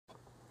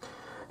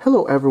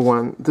Hello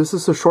everyone, this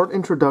is a short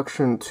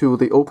introduction to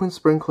the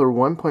OpenSprinkler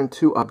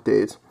 1.2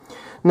 update.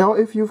 Now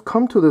if you've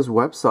come to this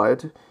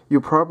website, you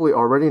probably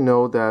already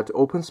know that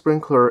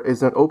OpenSprinkler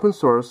is an open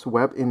source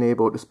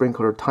web-enabled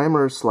sprinkler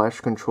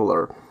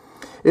timer/controller.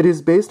 It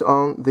is based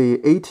on the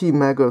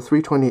ATmega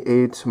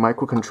 328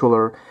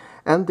 microcontroller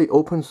and the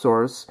open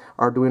source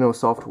Arduino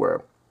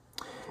software.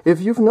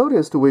 If you've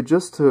noticed, we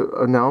just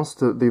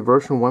announced the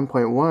version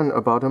 1.1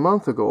 about a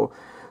month ago.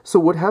 So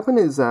what happened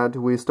is that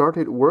we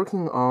started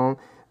working on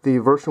the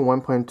version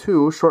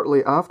 1.2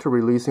 shortly after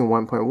releasing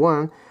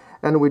 1.1,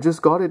 and we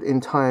just got it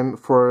in time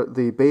for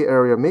the Bay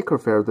Area Maker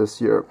Faire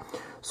this year.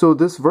 So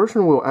this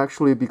version will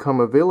actually become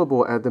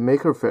available at the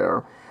Maker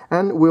Faire,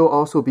 and will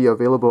also be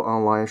available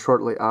online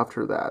shortly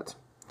after that.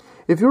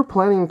 If you're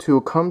planning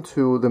to come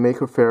to the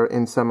Maker Faire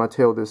in San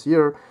Mateo this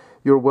year,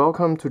 you're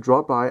welcome to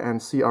drop by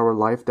and see our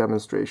live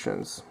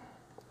demonstrations.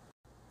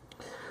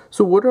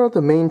 So what are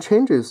the main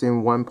changes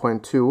in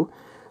 1.2?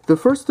 The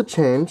first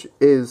change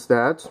is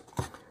that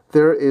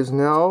there is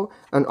now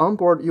an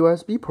onboard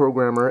USB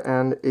programmer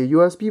and a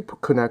USB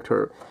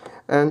connector,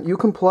 and you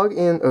can plug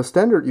in a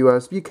standard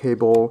USB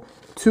cable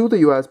to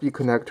the USB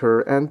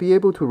connector and be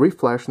able to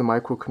reflash the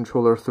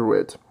microcontroller through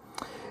it.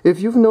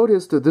 If you've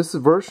noticed, this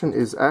version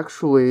is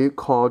actually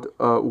called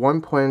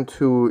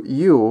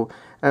 1.2u,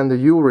 and the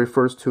U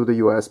refers to the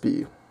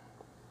USB.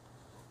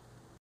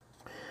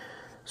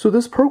 So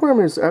this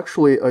programmer is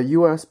actually a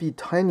USB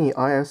Tiny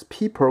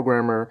ISP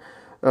programmer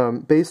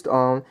based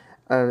on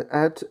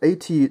at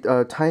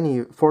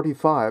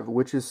AT-Tiny45,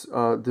 which is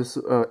this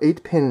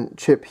 8-pin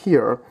chip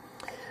here.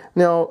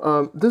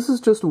 Now, this is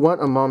just one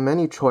among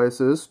many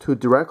choices to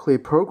directly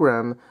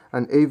program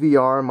an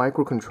AVR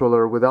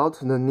microcontroller without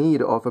the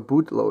need of a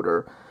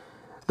bootloader.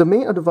 The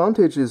main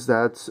advantage is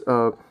that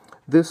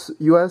this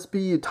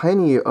USB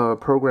Tiny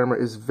programmer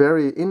is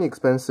very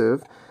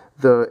inexpensive.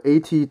 The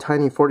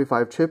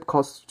AT-Tiny45 chip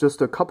costs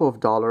just a couple of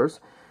dollars,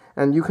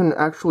 and you can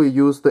actually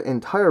use the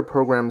entire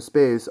program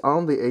space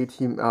on the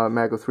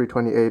ATmega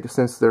 328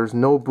 since there's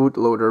no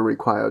bootloader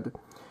required.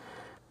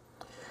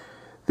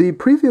 The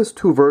previous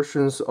two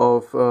versions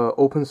of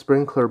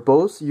OpenSprinkler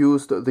both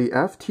used the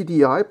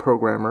FTDI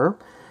programmer,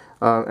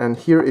 and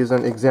here is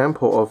an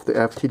example of the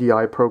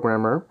FTDI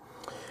programmer.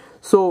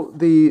 So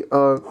the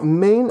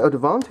main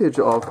advantage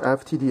of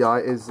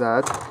FTDI is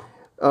that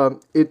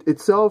it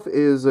itself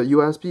is a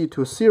USB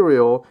to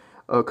serial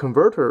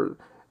converter,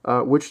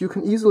 which you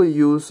can easily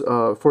use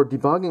for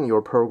debugging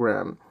your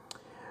program.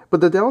 But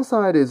the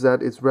downside is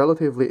that it's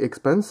relatively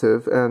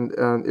expensive and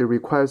it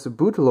requires a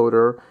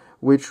bootloader,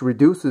 which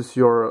reduces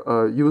your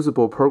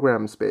usable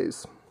program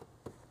space.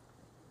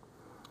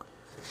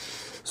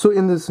 So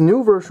in this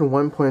new version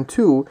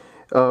 1.2,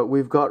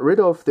 we've got rid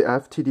of the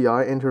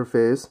FTDI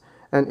interface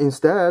and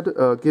instead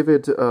give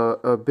it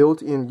a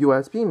built-in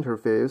USB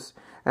interface,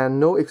 and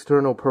no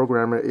external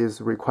programmer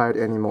is required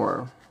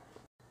anymore.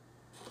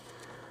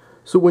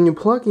 So when you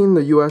plug in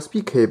the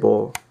USB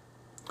cable,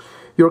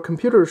 your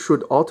computer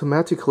should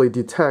automatically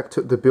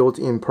detect the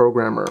built-in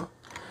programmer.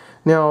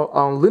 Now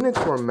on Linux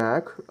or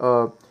Mac,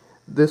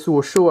 this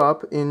will show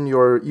up in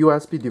your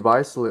USB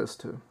device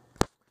list.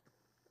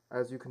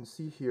 As you can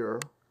see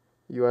here,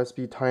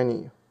 USB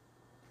Tiny.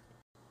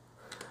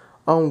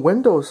 On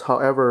Windows,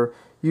 however,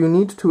 you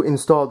need to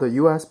install the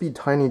USB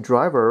Tiny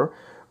driver,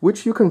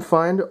 which you can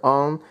find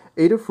on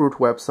Adafruit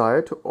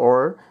website,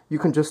 or you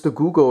can just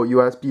Google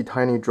USB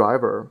Tiny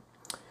driver.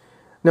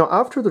 Now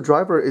after the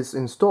driver is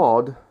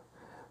installed,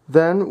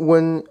 then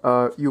when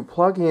you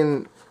plug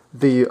in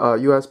the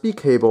USB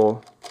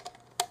cable,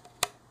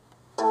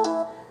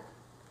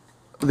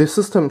 the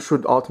system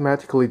should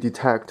automatically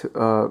detect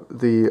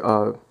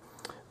the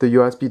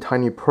USB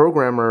Tiny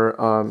programmer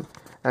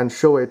and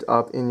show it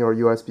up in your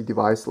USB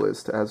device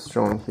list as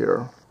shown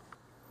here.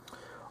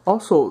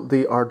 Also,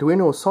 the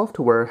Arduino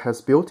software has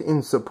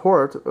built-in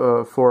support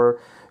for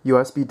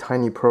USB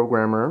Tiny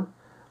programmer,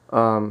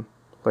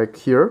 like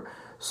here.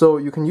 So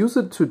you can use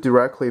it to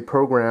directly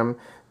program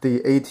the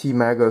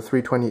ATmega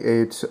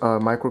 328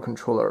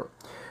 microcontroller.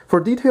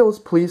 For details,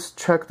 please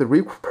check the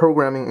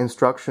reprogramming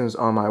instructions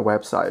on my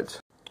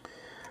website.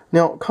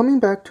 Now, coming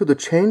back to the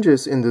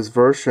changes in this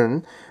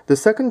version, the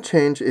second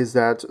change is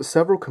that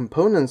several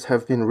components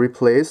have been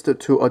replaced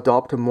to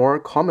adopt more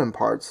common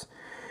parts.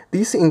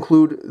 These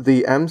include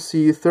the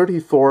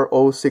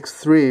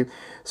MC34063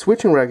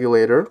 switching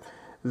regulator,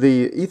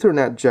 the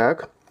Ethernet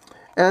jack,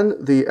 and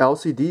the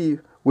LCD,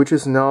 which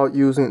is now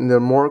using the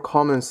more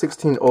common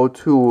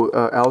 1602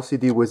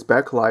 LCD with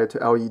backlight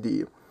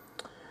LED.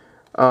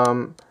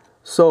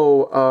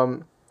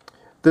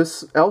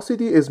 This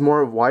LCD is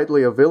more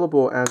widely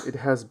available and it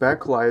has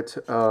backlight,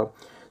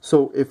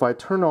 so if I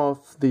turn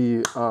off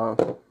the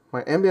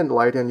my ambient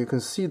light, and you can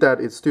see that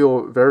it's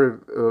still very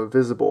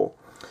visible.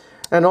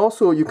 And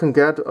also you can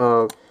get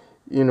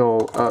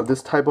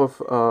this type of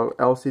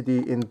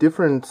LCD in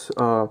different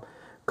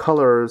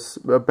colors,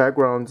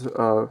 background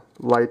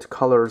light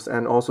colors,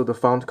 and also the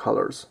font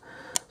colors.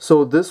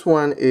 So this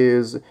one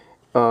is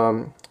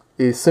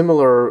a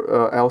similar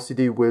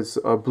LCD with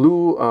a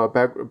blue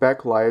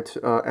backlight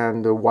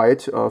and a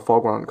white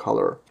foreground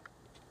color.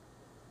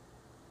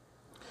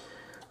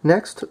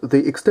 Next,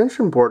 the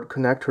extension board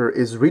connector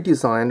is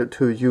redesigned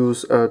to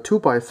use a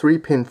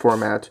 2x3 pin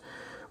format,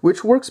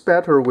 which works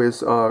better with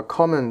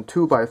common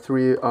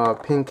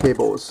 2x3 pin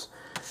cables.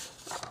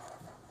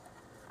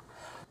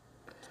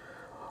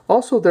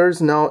 Also, there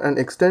is now an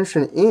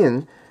extension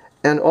in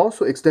and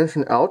also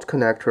extension out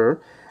connector,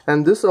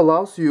 and this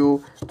allows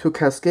you to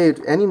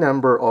cascade any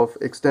number of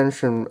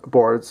extension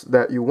boards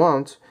that you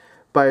want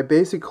by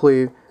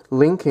basically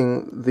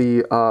linking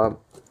the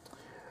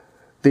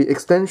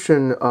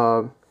extension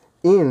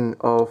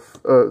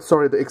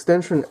the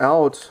extension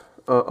out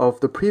of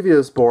the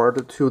previous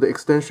board to the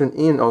extension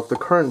in of the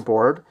current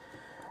board,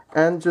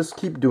 and just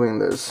keep doing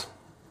this.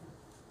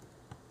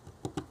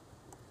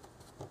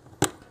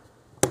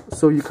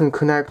 So you can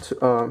connect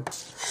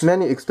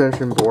many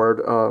extension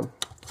board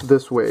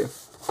this way.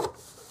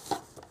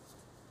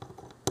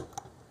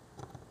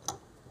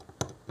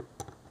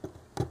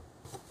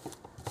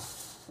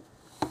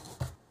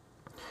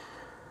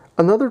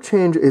 Another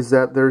change is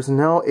that there's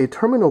now a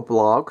terminal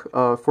block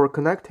for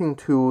connecting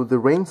to the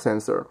rain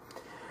sensor.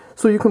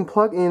 So you can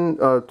plug in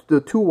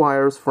the two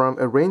wires from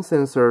a rain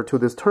sensor to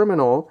this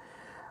terminal,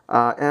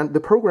 and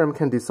the program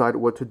can decide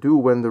what to do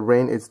when the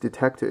rain is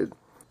detected.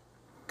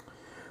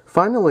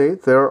 Finally,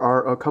 there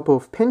are a couple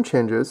of pin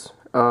changes.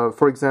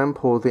 For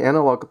example, the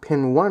analog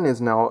pin 1 is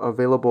now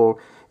available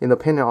in the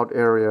pinout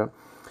area,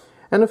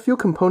 and a few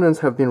components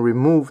have been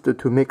removed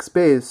to make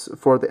space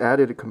for the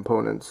added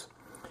components.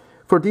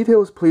 For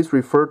details, please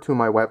refer to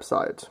my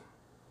website.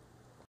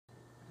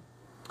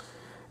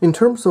 In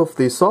terms of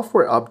the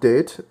software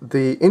update,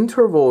 the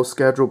interval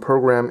schedule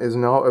program is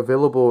now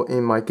available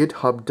in my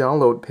GitHub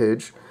download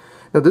page.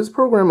 Now, this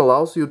program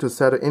allows you to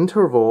set an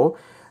interval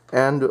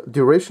and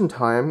duration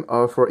time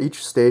for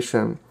each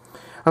station.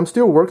 I'm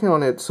still working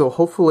on it, so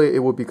hopefully it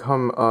will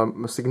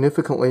become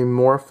significantly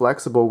more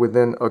flexible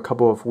within a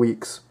couple of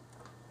weeks.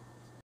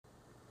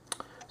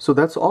 So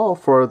that's all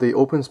for the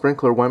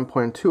OpenSprinkler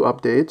 1.2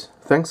 update.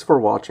 Thanks for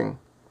watching.